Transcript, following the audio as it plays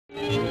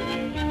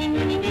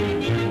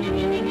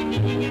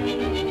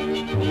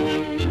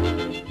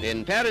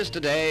In Paris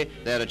today,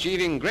 they're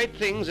achieving great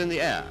things in the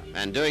air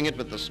and doing it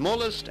with the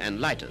smallest and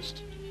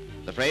lightest.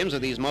 The frames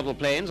of these model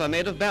planes are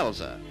made of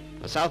Balsa,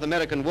 a South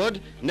American wood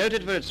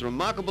noted for its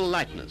remarkable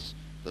lightness.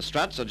 The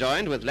struts are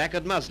joined with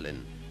lacquered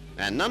muslin,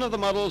 and none of the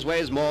models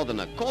weighs more than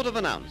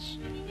 1/4 ounce.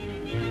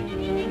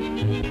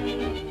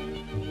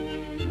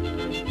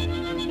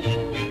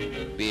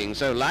 Being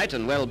so light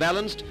and well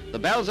balanced, the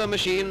Balsa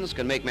machines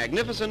can make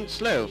magnificent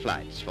slow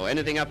flights for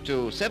anything up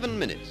to 7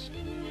 minutes.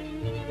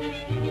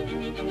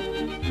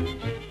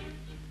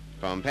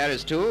 From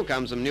Paris too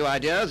come some new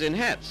ideas in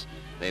hats.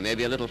 They may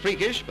be a little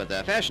freakish, but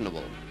they're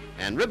fashionable,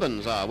 and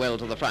ribbons are well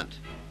to the front.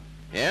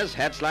 Yes,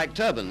 hats like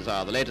turbans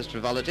are the latest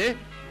frivolity,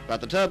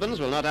 but the turbans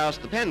will not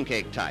oust the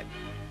pancake type,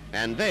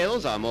 and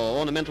veils are more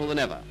ornamental than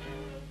ever.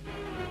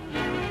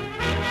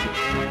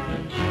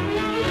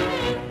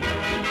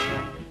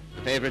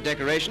 The favorite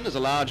decoration is a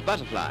large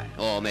butterfly,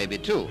 or maybe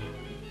 2.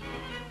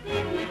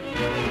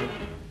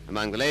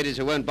 Among the ladies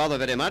who won't bother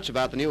very much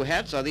about the new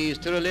hats are these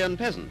Tyrollean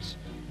peasants,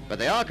 but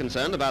they are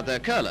concerned about their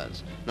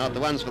curlers, not the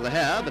ones for the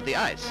hair, but the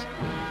ice.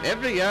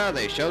 Every year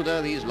they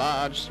shoulder these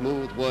large,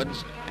 smooth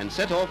woods and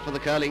set off for the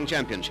curling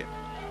championship.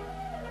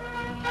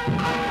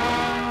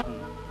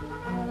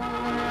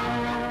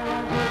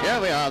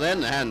 Here we are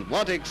then, and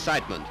what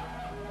excitement!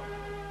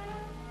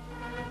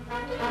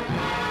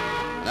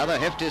 Another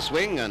hefty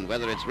swing, and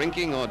whether it's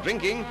rinking or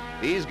drinking,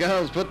 these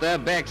girls put their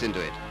backs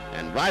into it,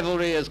 and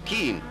rivalry is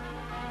keen.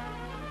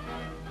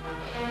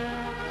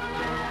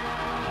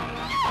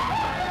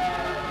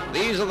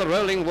 These are the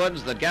rolling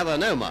woods that gather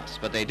no moss,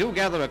 but they do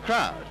gather a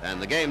crowd,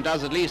 and the game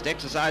does at least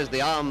exercise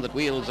the arm that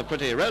wields a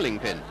pretty rolling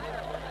pin.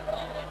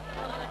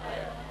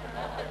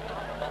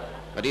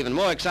 But even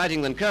more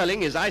exciting than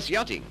curling is ice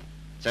yachting.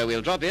 So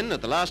we'll drop in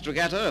at the last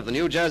regatta of the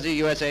New Jersey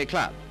U.S.A.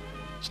 Club.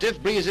 Stiff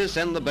breezes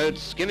send the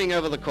boats skimming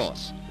over the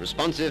course,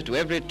 responsive to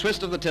every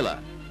twist of the tiller.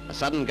 A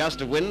sudden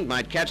gust of wind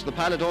might catch the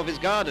pilot off his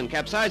guard and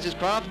capsize his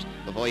craft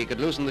before he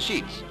could loosen the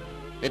sheets.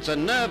 It's a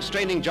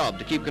nerve-straining job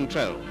to keep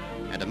control,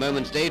 and a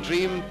moment's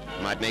daydream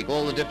might make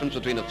all the difference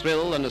between a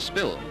thrill and a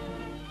spill.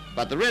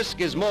 But the risk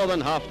is more than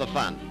half the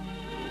fun.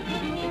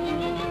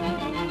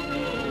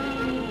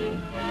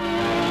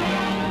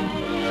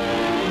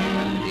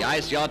 The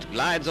ice yacht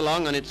glides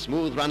along on its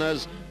smooth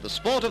runners, the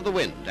sport of the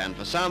wind, and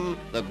for some,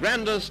 the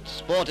grandest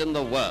sport in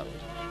the world.